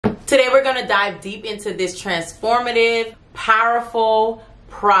Today we're going to dive deep into this transformative, powerful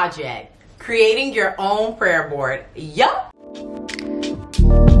project, creating your own prayer board. Yup.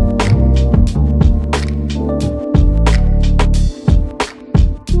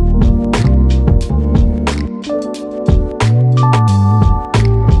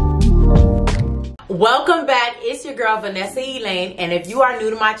 Welcome back. It's your girl Vanessa Elaine, and if you are new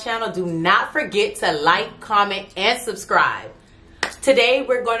to my channel, do not forget to like, comment, and subscribe. Today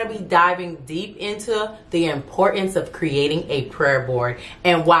we're going to be diving deep into the importance of creating a prayer board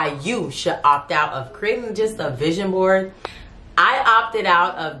and why you should opt out of creating just a vision board. I opted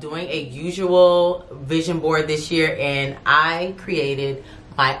out of doing a usual vision board this year, and I created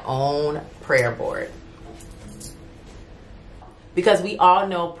my own prayer board. Because we all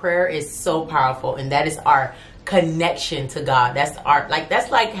know prayer is so powerful, and that is our connection to God.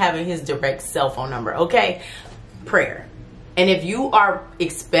 That's like having his direct cell phone number, okay? Prayer. And if you are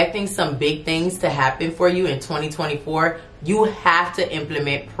expecting some big things to happen for you in 2024, you have to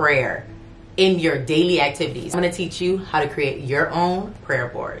implement prayer in your daily activities. I'm going to teach you how to create your own prayer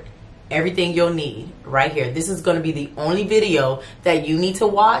board. Everything you'll need right here. This is going to be the only video that you need to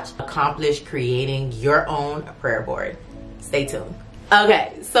watch to accomplish creating your own prayer board. Stay tuned.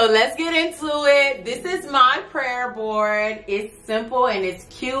 Okay, so let's get into it. This is my prayer board. It's simple and it's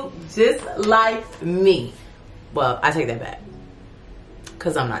cute, just like me. Well, I take that back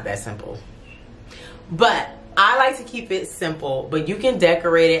because I'm not that simple. But I like to keep it simple, but you can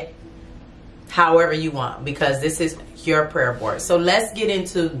decorate it however you want because this is your prayer board. So let's get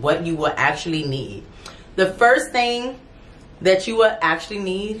into what you will actually need. The first thing that you will actually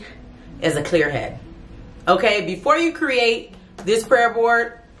need is a clear head. Okay, before you create this prayer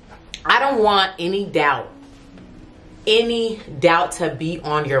board, I don't want any doubt to be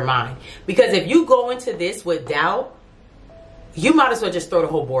on your mind. Because if you go into this with doubt, you might as well just throw the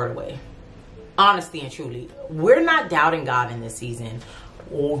whole board away. Honestly and truly, we're not doubting God in this season.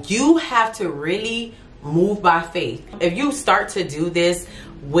 You have to really move by faith. If you start to do this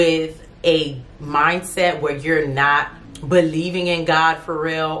with a mindset where you're not believing in God for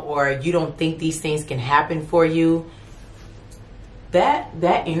real, or you don't think these things can happen for you, that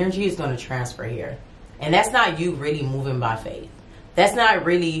energy is going to transfer here. And that's not you really moving by faith. That's not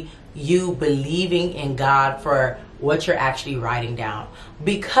really you believing in God for what you're actually writing down.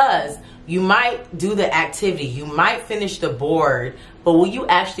 Because you might do the activity, you might finish the board, but will you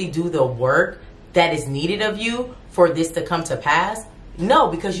actually do the work that is needed of you for this to come to pass? No,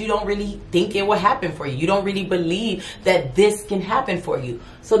 because you don't really think it will happen for you. You don't really believe that this can happen for you.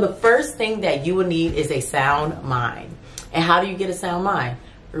 So the first thing that you will need is a sound mind. And how do you get a sound mind?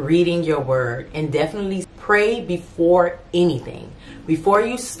 Reading your word, and definitely pray before anything. Before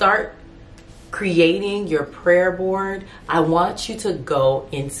you start creating your prayer board, I want you to go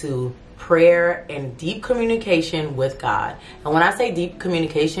into prayer and deep communication with God. And when I say deep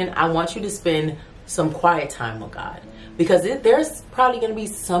communication, I want you to spend some quiet time with God. Because there's probably going to be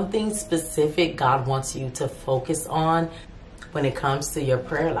something specific God wants you to focus on when it comes to your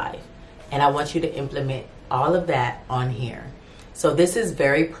prayer life. And I want you to implement all of that on here. So this is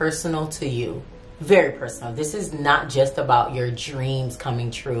very personal to you. Very personal. This is not just about your dreams coming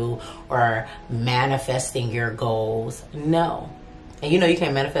true or manifesting your goals. No. And you know you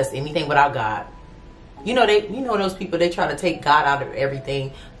can't manifest anything without God. You know those people, they try to take God out of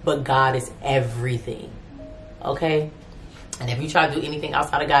everything, but God is everything. Okay? And if you try to do anything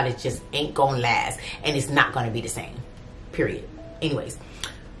outside of God, it just ain't gonna last. And it's not gonna be the same. Period. Anyways.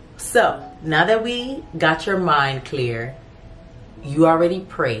 So, now that we got your mind clear, you already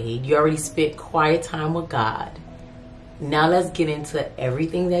prayed, you already spent quiet time with God. Now let's get into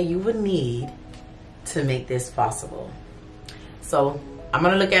everything that you would need to make this possible. So, I'm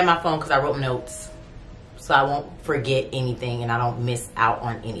gonna look at my phone because I wrote notes. So I won't forget anything and I don't miss out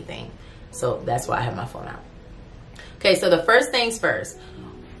on anything. So that's why I have my phone out. Okay, so the first things first.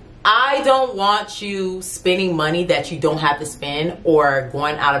 I don't want you spending money that you don't have to spend or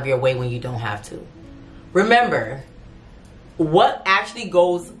going out of your way when you don't have to. Remember, what actually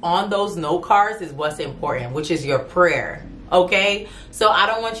goes on those note cards is what's important, which is your prayer. Okay? So I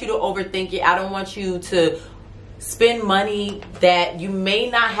don't want you to overthink it. I don't want you to spend money that you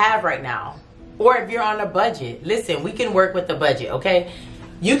may not have right now. Or if you're on a budget, listen, we can work with the budget, okay?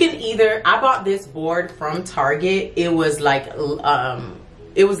 You can either, I bought this board from Target. It was like,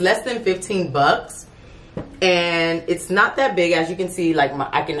 it was less than 15 bucks. And it's not that big, as you can see, like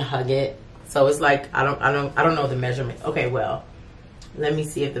I can hug it. So it's like, I don't know the measurement. Okay, well, let me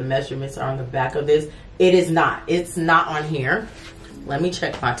see if the measurements are on the back of this. It is not. It's not on here. Let me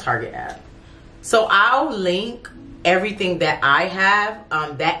check my Target app. So I'll link everything that I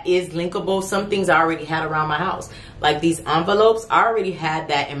have that is linkable. Some things I already had around my house. Like these envelopes, I already had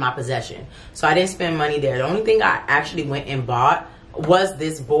that in my possession. So I didn't spend money there. The only thing I actually went and bought was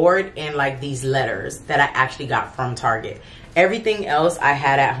this board and like these letters that I actually got from Target. Everything else I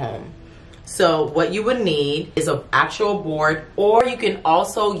had at home. So what you would need is an actual board, or you can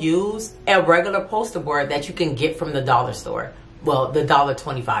also use a regular poster board that you can get from the dollar store. Well, the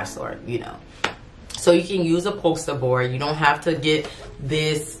 $1.25 store, you know. So you can use a poster board. You don't have to get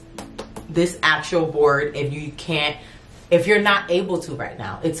this actual board if you're not able to right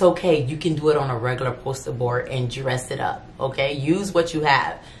now. It's okay. You can do it on a regular poster board and dress it up, okay? Use what you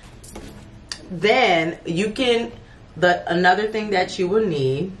have. Then you can, another thing that you will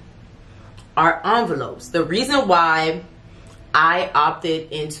need are envelopes. The reason why I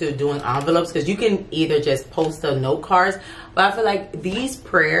opted into doing envelopes, because you can either just post the note cards, but I feel like these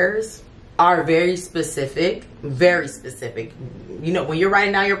prayers are very specific, very specific. You know, when you're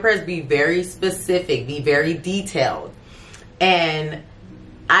writing down your prayers, be very specific, be very detailed. And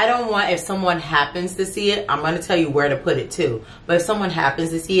I don't want, if someone happens to see it, I'm going to tell you where to put it too. But if someone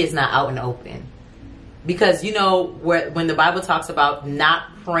happens to see it, it's not out in the open. Because, you know, when the Bible talks about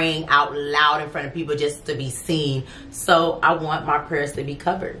not praying out loud in front of people just to be seen. So I want my prayers to be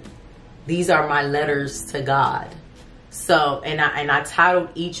covered. These are my letters to God. So, and I titled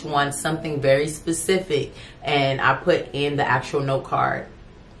each one something very specific. And I put in the actual note card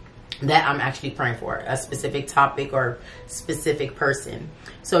that I'm actually praying for, a specific topic or specific person.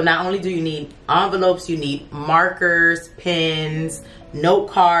 So not only do you need envelopes, you need markers, pens, note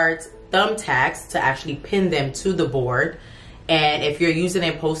cards, thumbtacks to actually pin them to the board. And if you're using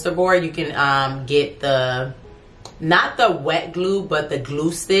a poster board, you can get not the wet glue, but the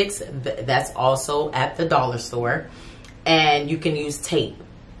glue sticks. That's also at the dollar store. And you can use tape.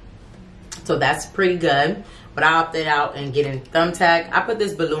 So that's pretty good. But I opted out and getting Thumbtack. I put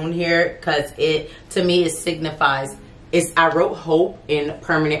this balloon here because to me, it signifies, I wrote hope in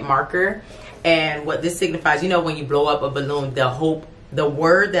permanent marker. And what this signifies, you know, when you blow up a balloon, the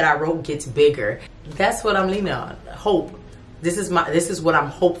word that I wrote gets bigger. That's what I'm leaning on. Hope. This is what I'm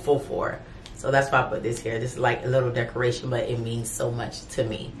hopeful for. So that's why I put this here. This is like a little decoration, but it means so much to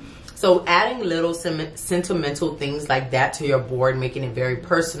me. So adding little sentimental things like that to your board, making it very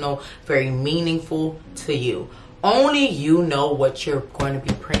personal, very meaningful to you. Only you know what you're going to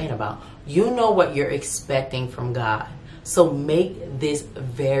be praying about. You know what you're expecting from God. So make this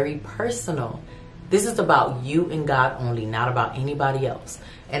very personal. This is about you and God only, not about anybody else.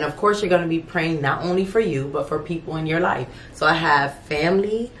 And of course, you're going to be praying not only for you, but for people in your life. So I have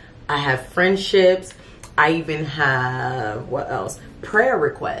family, I have friendships, I even have, what else? Prayer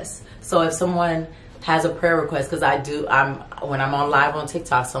requests. So if someone has a prayer request, because when I'm on live on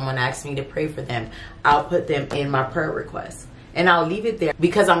TikTok, someone asks me to pray for them, I'll put them in my prayer request. And I'll leave it there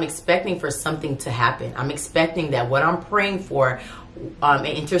because I'm expecting for something to happen. I'm expecting that what I'm praying for and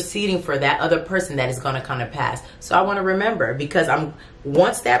interceding for that other person, that is going to come to pass. So I want to remember, because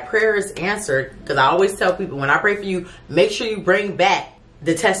once that prayer is answered, because I always tell people when I pray for you, make sure you bring back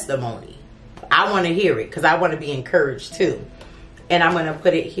the testimony. I want to hear it because I want to be encouraged too. And I'm going to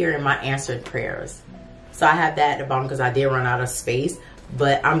put it here in my answered prayers. So I have that at the bottom because I did run out of space.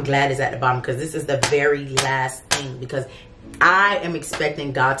 But I'm glad it's at the bottom because this is the very last thing. Because I am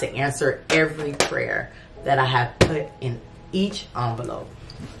expecting God to answer every prayer that I have put in each envelope.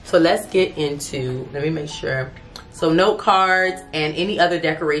 So let's get into, let me make sure. So note cards and any other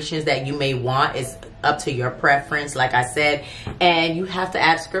decorations that you may want is up to your preference, like I said. And you have to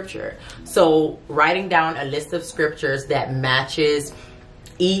add scripture. So writing down a list of scriptures that matches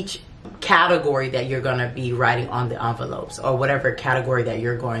each category that you're going to be writing on the envelopes, or whatever category that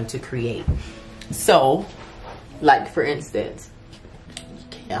you're going to create. So like for instance,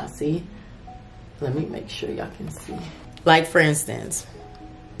 can y'all see? Let me make sure y'all can see. Like for instance,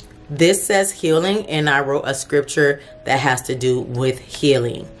 this says healing, and I wrote a scripture that has to do with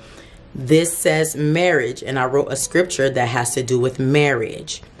healing. This says marriage, and I wrote a scripture that has to do with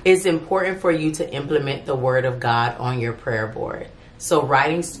marriage. It's important for you to implement the word of God on your prayer board. So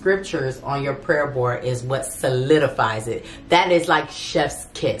writing scriptures on your prayer board is what solidifies it. That is like chef's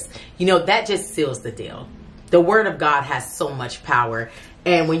kiss. You know, that just seals the deal. The word of God has so much power.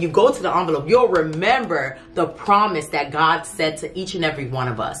 And when you go to the envelope, you'll remember the promise that God said to each and every one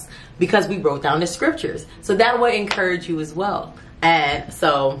of us, because we wrote down the scriptures. So that will encourage you as well. And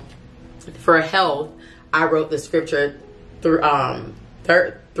so for health, I wrote the scripture through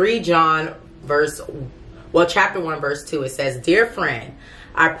 3 John chapter 1 verse 2. It says, "Dear friend,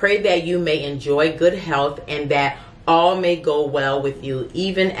 I pray that you may enjoy good health and that all may go well with you,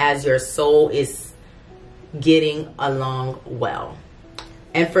 even as your soul is getting along well.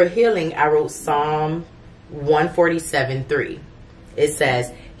 And for healing, I wrote Psalm 147:3. It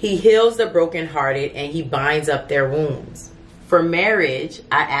says, he heals the brokenhearted and he binds up their wounds. For marriage,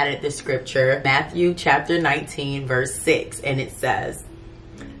 I added the scripture, Matthew chapter 19, verse 6. And it says,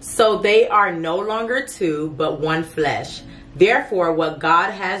 so they are no longer two, but one flesh. Therefore, what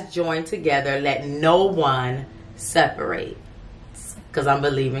God has joined together, let no one separate. Because I'm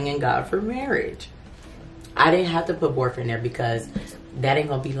believing in God for marriage. I didn't have to put boyfriend there because that ain't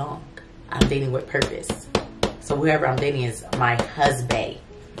going to be long. I'm dating with purpose. So whoever I'm dating is my husband.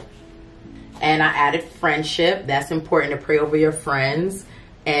 And I added friendship. That's important to pray over your friends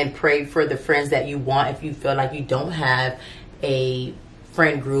and pray for the friends that you want. If you feel like you don't have a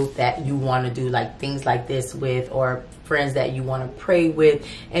friend group that you want to do like things like this with, or friends that you want to pray with,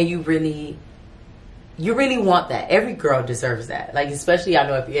 and you really want that. Every girl deserves that. Like, especially I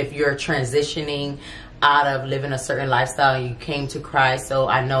know if you're transitioning out of living a certain lifestyle and you came to Christ. So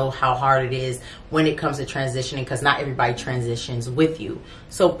I know how hard it is when it comes to transitioning, because not everybody transitions with you.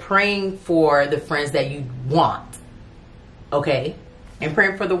 So praying for the friends that you want, okay? And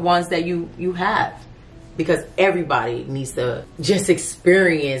praying for the ones that you have, because everybody needs to just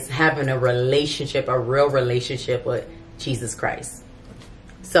experience having a relationship, a real relationship with Jesus Christ.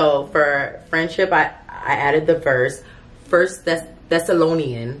 So for friendship, I added the verse, 1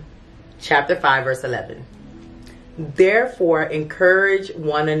 Thessalonians chapter 5, verse 11. Therefore, encourage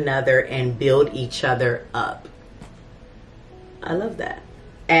one another and build each other up. I love that.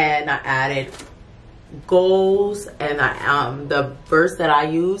 And I added goals, and the verse that I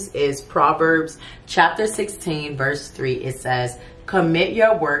use is Proverbs chapter 16, verse 3. It says, commit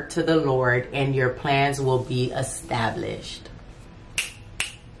your work to the Lord and your plans will be established.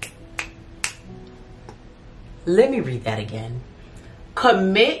 Let me read that again.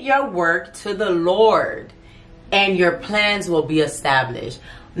 Commit your work to the Lord and your plans will be established.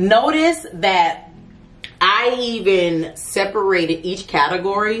 Notice that I even separated each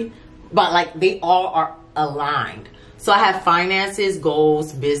category, but like they all are aligned. So I have finances,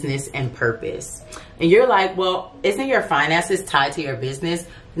 goals, business, and purpose. And you're like, well, isn't your finances tied to your business?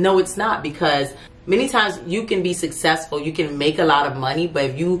 No, it's not, because many times you can be successful, you can make a lot of money, but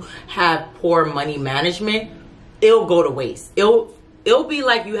if you have poor money management, it'll go to waste. It'll be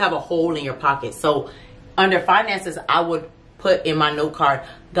like you have a hole in your pocket. So under finances, I would put in my note card,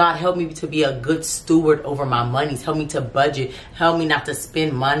 God, help me to be a good steward over my monies. Help me to budget. Help me not to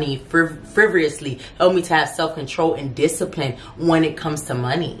spend money frivolously. Help me to have self-control and discipline when it comes to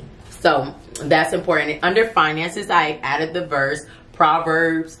money. So that's important. And under finances, I added the verse,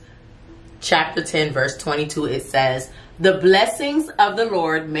 Proverbs chapter 10, verse 22. It says, the blessings of the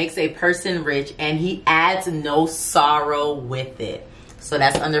Lord makes a person rich and he adds no sorrow with it. So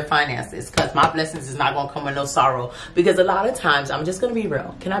that's under finances, because my blessings is not going to come with no sorrow. Because a lot of times, I'm just going to be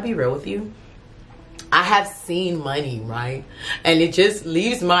real. Can I be real with you? I have seen money, right? And it just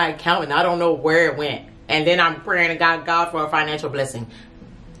leaves my account and I don't know where it went. And then I'm praying to God for a financial blessing.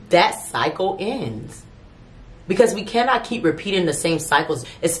 That cycle ends. Because we cannot keep repeating the same cycles,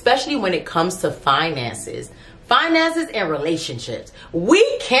 especially when it comes to finances. Finances and relationships.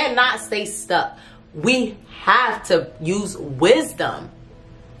 We cannot stay stuck. We have to use wisdom.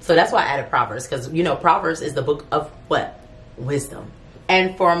 So that's why I added Proverbs, because you know Proverbs is the book of what? Wisdom.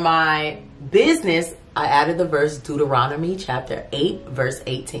 And for my business, I added the verse Deuteronomy chapter 8, verse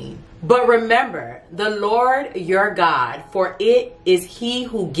 18. But remember the Lord your God, for it is he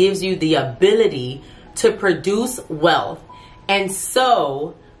who gives you the ability to produce wealth, and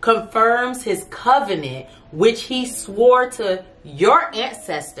so confirms his covenant which he swore to your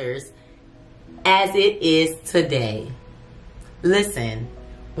ancestors as it is today. Listen,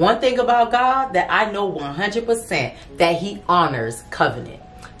 one thing about God that I know 100%, that he honors covenant.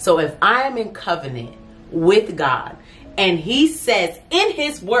 So if I am in covenant with God and he says in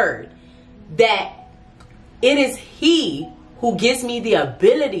his word that it is he who gives me the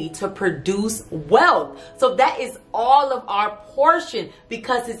ability to produce wealth. So that is all of our portion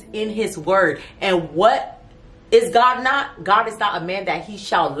because it's in his word. And what is God not? God is not a man that he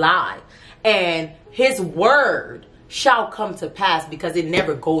shall lie. And his word shall come to pass, because it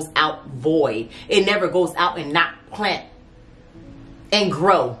never goes out void. It never goes out and not plant and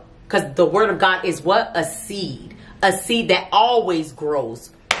grow. Because the word of God is what? A seed. A seed that always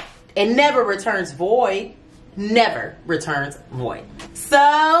grows. It never returns void. Never returns void.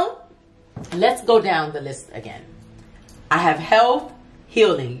 So let's go down the list again. I have health,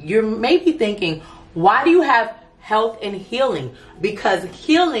 healing. You may be thinking, why do you have health and healing? Because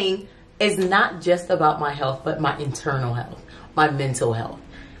healing is not just about my health, but my internal health, my mental health.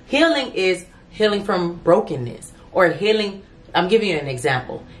 Healing is healing from brokenness, or healing, I'm giving you an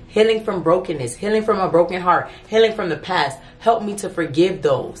example, healing from brokenness, healing from a broken heart, healing from the past. Help me to forgive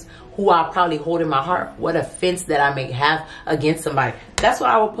those who I probably hold in my heart, what offense that I may have against somebody. That's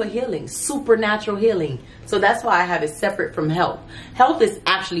why I will put healing, supernatural healing. So that's why I have it separate from health. Health is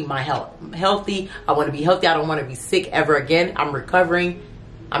actually my health. I'm healthy. I want to be healthy. I don't want to be sick ever again. I'm recovering.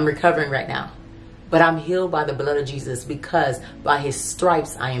 I'm recovering right now. But I'm healed by the blood of Jesus, because by his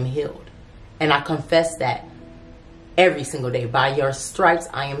stripes I am healed. And I confess that every single day. By your stripes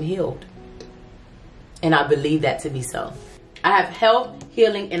I am healed. And I believe that to be so. I have health,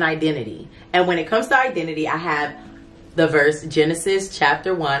 healing, and identity. And when it comes to identity, I have the verse Genesis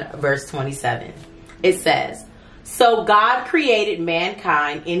chapter 1, verse 27. It says, so God created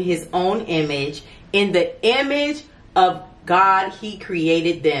mankind in his own image. In the image of God, he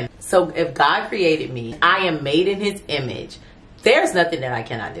created them. So if God created me, I am made in his image. There's nothing that I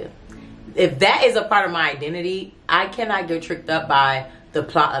cannot do. If that is a part of my identity, I cannot get tricked up by the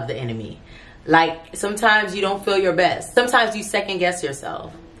plot of the enemy. Like, sometimes you don't feel your best. Sometimes you second guess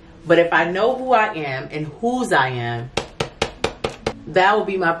yourself. But if I know who I am and whose I am, that will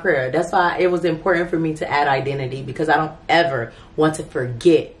be my prayer. That's why it was important for me to add identity, because I don't ever want to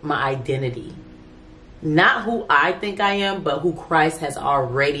forget my identity. Not who I think I am, but who Christ has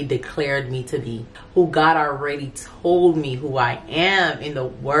already declared me to be. Who God already told me who I am in the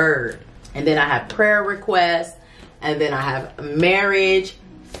Word. And then I have prayer requests. And then I have marriage,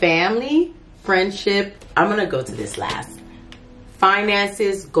 family, friendship. I'm going to go to this last.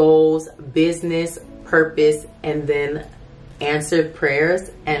 Finances, goals, business, purpose, and then answered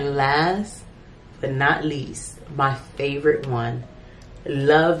prayers. And last but not least, my favorite one,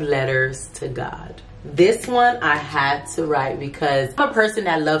 love letters to God. This one I had to write because I'm a person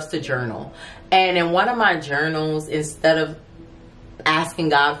that loves to journal. And in one of my journals, instead of asking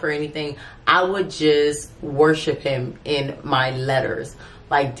God for anything, I would just worship him in my letters.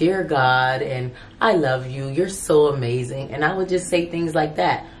 Like, dear God, and I love you. You're so amazing. And I would just say things like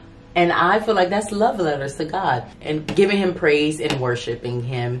that. And I feel like that's love letters to God, and giving him praise and worshiping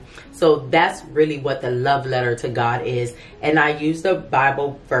him. So that's really what the love letter to God is. And I use the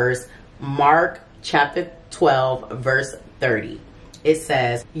Bible verse, Mark chapter 12, verse 30. It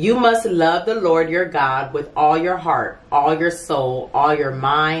says, you must love the Lord your God with all your heart, all your soul, all your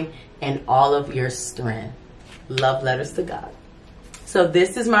mind, and all of your strength. Love letters to God. So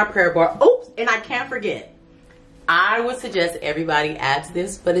this is my prayer board. Oops, and I can't forget. I would suggest everybody adds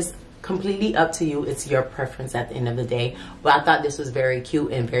this, but it's completely up to you. It's your preference at the end of the day. But I thought this was very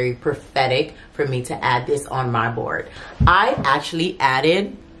cute and very prophetic for me to add this on my board. I actually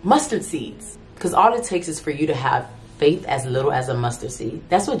added mustard seeds, because all it takes is for you to have faith as little as a mustard seed.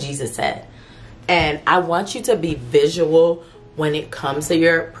 That's what Jesus said. And I want you to be visual when it comes to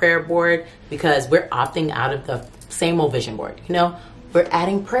your prayer board, because we're opting out of the same old vision board. You know, we're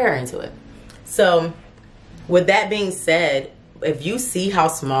adding prayer into it. So with that being said, if you see how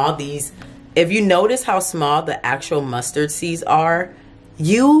small if you notice how small the actual mustard seeds are,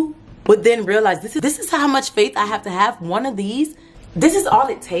 you would then realize this is how much faith I have to have. One of these, this is all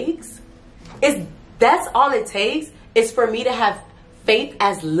it takes. That's all it takes is for me to have faith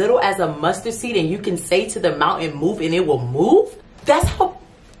as little as a mustard seed, and you can say to the mountain, move, and it will move. That's how,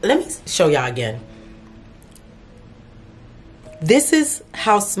 let me show y'all again. This is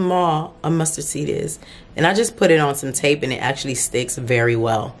how small a mustard seed is. And I just put it on some tape and it actually sticks very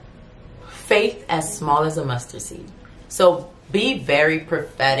well. Faith as small as a mustard seed. So be very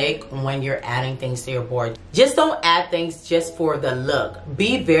prophetic when you're adding things to your board. Just don't add things just for the look.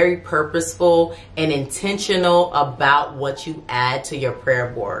 Be very purposeful and intentional about what you add to your prayer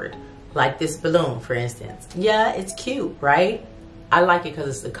board. Like this balloon, for instance. Yeah, it's cute, right? I like it because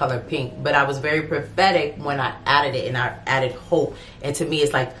it's the color pink, but I was very prophetic when I added it, and I added hope. And to me,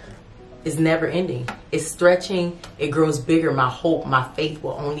 it's like, it's never ending. It's stretching, it grows bigger. My hope, my faith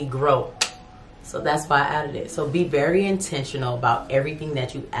will only grow. So that's why I added it. So be very intentional about everything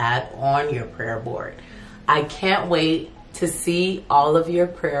that you add on your prayer board. I can't wait to see all of your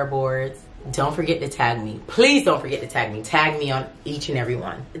prayer boards. Don't forget to tag me. Please don't forget to tag me. Tag me on each and every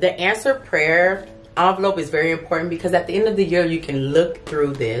one. The answer prayer envelope is very important, because at the end of the year, you can look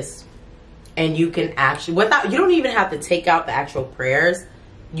through this and you can actually, you don't even have to take out the actual prayers.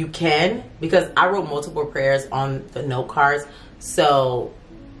 You can, because I wrote multiple prayers on the note cards. So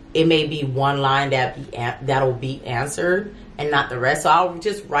it may be one line that'll be answered and not the rest. So I'll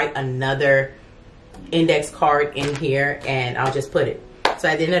just write another index card in here and I'll just put it. So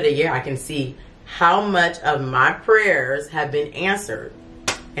at the end of the year, I can see how much of my prayers have been answered.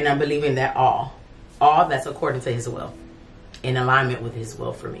 And I'm believing that all that's according to his will, in alignment with his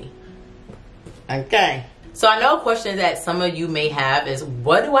will for me. Okay. So I know a question that some of you may have is,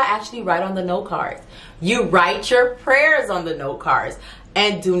 what do I actually write on the note cards? You write your prayers on the note cards.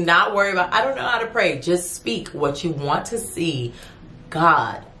 And do not worry about, I don't know how to pray. Just speak what you want to see.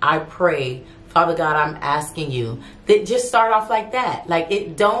 God, I pray. Father God, I'm asking you. That just start off like that. Like,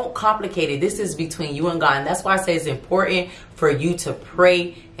 it don't complicate it. This is between you and God. And that's why I say it's important for you to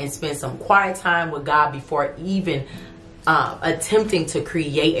pray and spend some quiet time with God before even attempting to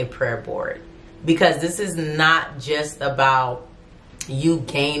create a prayer board. Because this is not just about you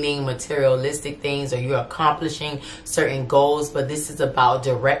gaining materialistic things or you're accomplishing certain goals, but this is about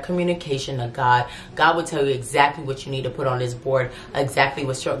direct communication to God. God will tell you exactly what you need to put on this board, exactly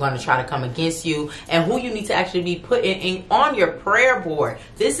what's going to try to come against you, and who you need to actually be putting on your prayer board.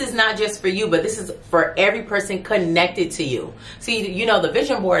 This is not just for you, but this is for every person connected to you. See, you know, the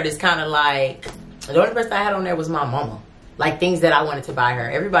vision board is kind of like, the only person I had on there was my mama. Like, things that I wanted to buy her.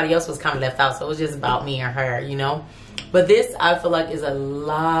 Everybody else was kind of left out, so it was just about me or her, you know. But this, I feel like, is a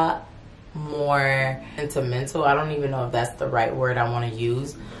lot more sentimental. I don't even know if that's the right word I want to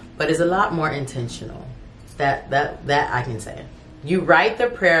use, but it's a lot more intentional. That I can say. You write the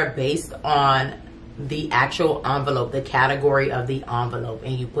prayer based on the actual envelope, the category of the envelope,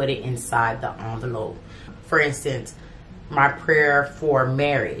 and you put it inside the envelope. For instance, my prayer for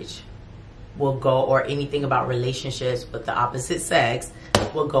marriage will go, or anything about relationships with the opposite sex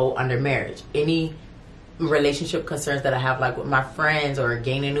will go under marriage. Any relationship concerns that I have, like with my friends or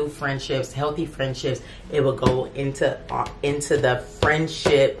gaining new friendships, healthy friendships, it will go into the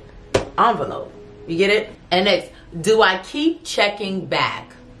friendship envelope. You get it? And next, do I keep checking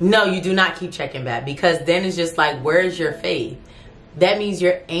back? No, you do not keep checking back, because then it's just like, where's your faith? That means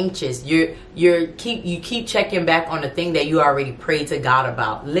you're anxious. You keep checking back on the thing that you already prayed to God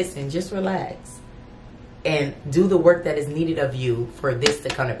about. Listen, just relax and do the work that is needed of you for this to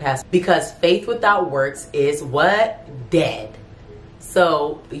come to pass. Because faith without works is what? Dead.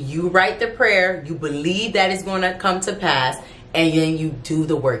 So you write the prayer, you believe that it's going to come to pass, and then you do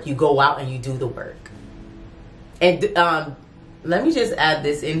the work. You go out and you do the work. And let me just add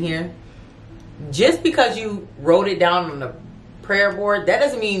this in here. Just because you wrote it down on the prayer board, that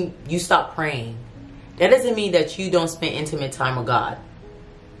doesn't mean you stop praying. That doesn't mean that you don't spend intimate time with God.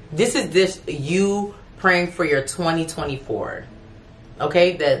 This is just you praying for your 2024.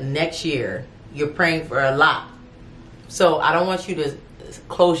 Okay, the next year you're praying for a lot. So I don't want you to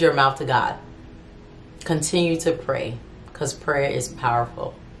close your mouth to God. Continue to pray, because prayer is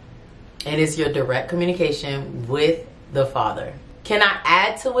powerful. And it's your direct communication with the Father. Can I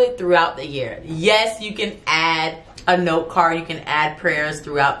add to it throughout the year? Yes, you can add a note card. You can add prayers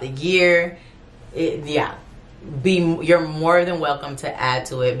throughout the year. You're more than welcome to add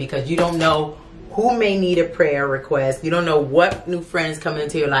to it, because you don't know who may need a prayer request. You don't know what new friends come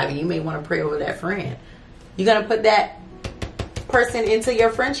into your life, and you may want to pray over that friend. You're going to put that person into your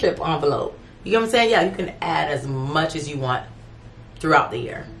friendship envelope. You know what I'm saying? Yeah, you can add as much as you want throughout the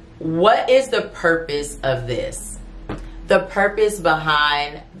year. What is the purpose of this? The purpose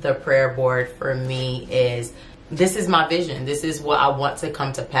behind the prayer board for me is, this is my vision. This is what I want to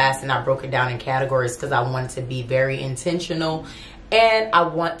come to pass. And I broke it down in categories because I want to be very intentional. And I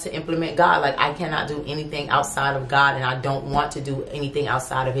want to implement God. Like, I cannot do anything outside of God. And I don't want to do anything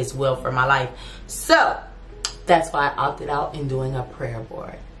outside of His will for my life. So that's why I opted out in doing a prayer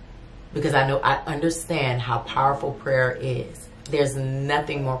board. Because I understand how powerful prayer is. There's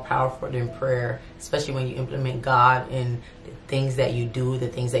nothing more powerful than prayer, especially when you implement God in the things that you do, the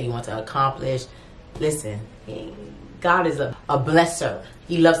things that you want to accomplish. Listen, God is a blesser.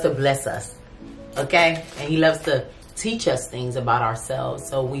 He loves to bless us, okay? And He loves to teach us things about ourselves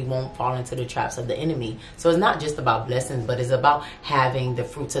so we won't fall into the traps of the enemy. So it's not just about blessings, but it's about having the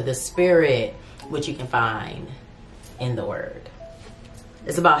fruits of the Spirit, which you can find in the Word.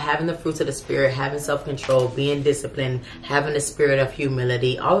 It's about having the fruits of the Spirit, having self-control, being disciplined, having the spirit of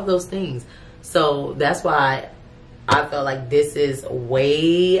humility, all of those things. So that's why I felt like this is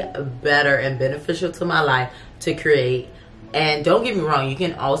way better and beneficial to my life to create. And don't get me wrong, you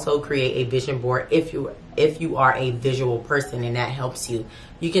can also create a vision board if you are a visual person and that helps you.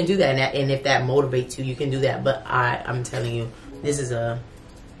 You can do that, and if that motivates you, you can do that. But I'm telling you, this is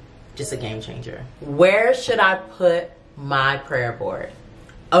just a game changer. Where should I put my prayer board?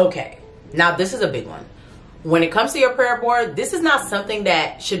 Okay, now this is a big one. When it comes to your prayer board, this is not something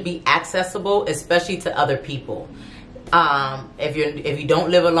that should be accessible, especially to other people. If you don't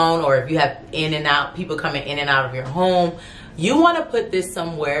live alone, or if you have people coming in and out of your home, you want to put this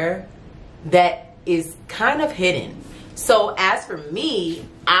somewhere that is kind of hidden. So as for me,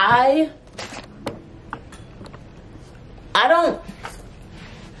 I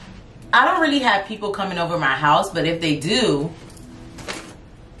I don't really have people coming over my house, but if they do,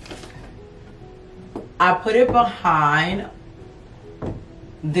 I put it behind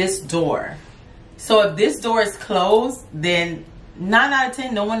this door. So if this door is closed, then 9 out of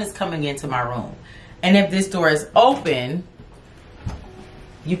 10, no one is coming into my room. And if this door is open,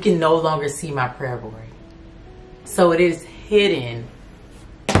 you can no longer see my prayer board. So it is hidden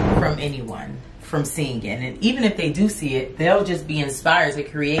from anyone from seeing it. And even if they do see it, they'll just be inspired to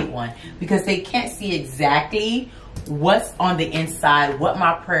create one because they can't see exactly what's on the inside, what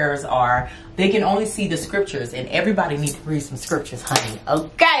my prayers are. They can only see the scriptures, and everybody needs to read some scriptures, honey.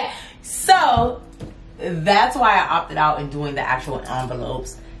 Okay, so that's why I opted out in doing the actual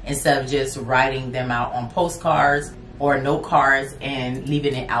envelopes instead of just writing them out on postcards or note cards and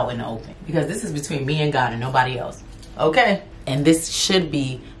leaving it out in the open, because this is between me and God and nobody else. Okay, and this should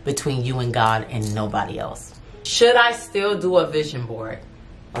be between you and God and nobody else. Should I still do a vision board?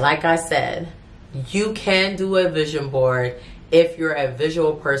 Like I said, you can do a vision board if you're a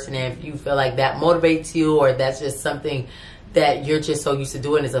visual person, and if you feel like that motivates you, or that's just something that you're just so used to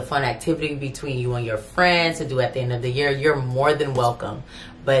doing as a fun activity between you and your friends to do at the end of the year, you're more than welcome.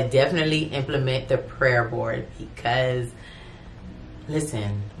 But definitely implement the prayer board, because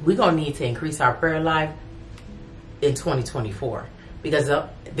listen, we're gonna need to increase our prayer life in 2024, because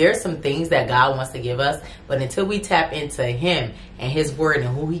there's some things that God wants to give us, but until we tap into Him and His word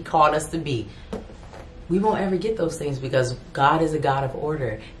and who He called us to be, we won't ever get those things, because God is a God of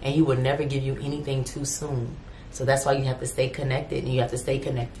order and He would never give you anything too soon. So that's why you have to stay connected, and you have to stay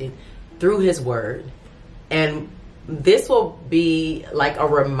connected through His word. And this will be like a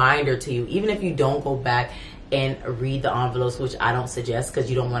reminder to you, even if you don't go back and read the envelopes, which I don't suggest, because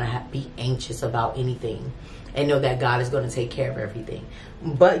you don't want to be anxious about anything, and know that God is going to take care of everything.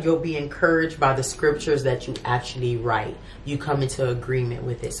 But you'll be encouraged by the scriptures that you actually write. You come into agreement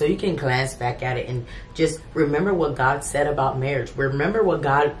with it. So you can glance back at it and just remember what God said about marriage. Remember what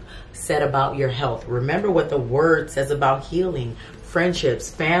God said about your health. Remember what the word says about healing, friendships,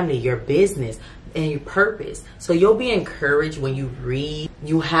 family, your business, and your purpose. So you'll be encouraged when you read.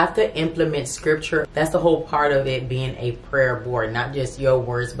 You have to implement scripture. That's the whole part of it being a prayer board, not just your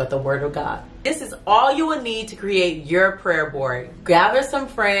words, but the word of God. This is all you will need to create your prayer board. Gather some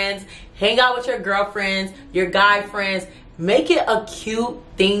friends, hang out with your girlfriends, your guy friends. Make it a cute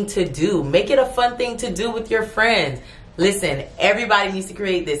thing to do. Make it a fun thing to do with your friends. Listen, everybody needs to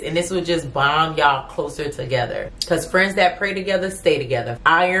create this, and this will just bond y'all closer together, because friends that pray together stay together.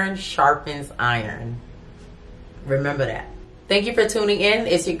 Iron sharpens iron. Remember that. Thank you for tuning in.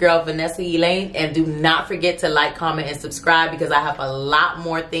 It's your girl Vanessa Elaine, and do not forget to like, comment, and subscribe, because I have a lot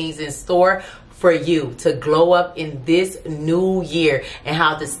more things in store for you to glow up in this new year, and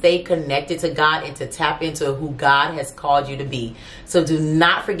how to stay connected to God and to tap into who God has called you to be. So do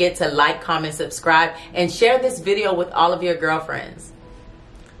not forget to like, comment, subscribe, and share this video with all of your girlfriends.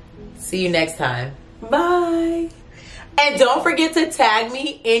 See you next time. Bye. And don't forget to tag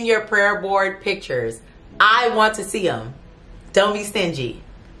me in your prayer board pictures. I want to see them. Don't be stingy.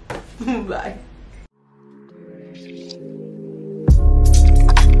 Bye.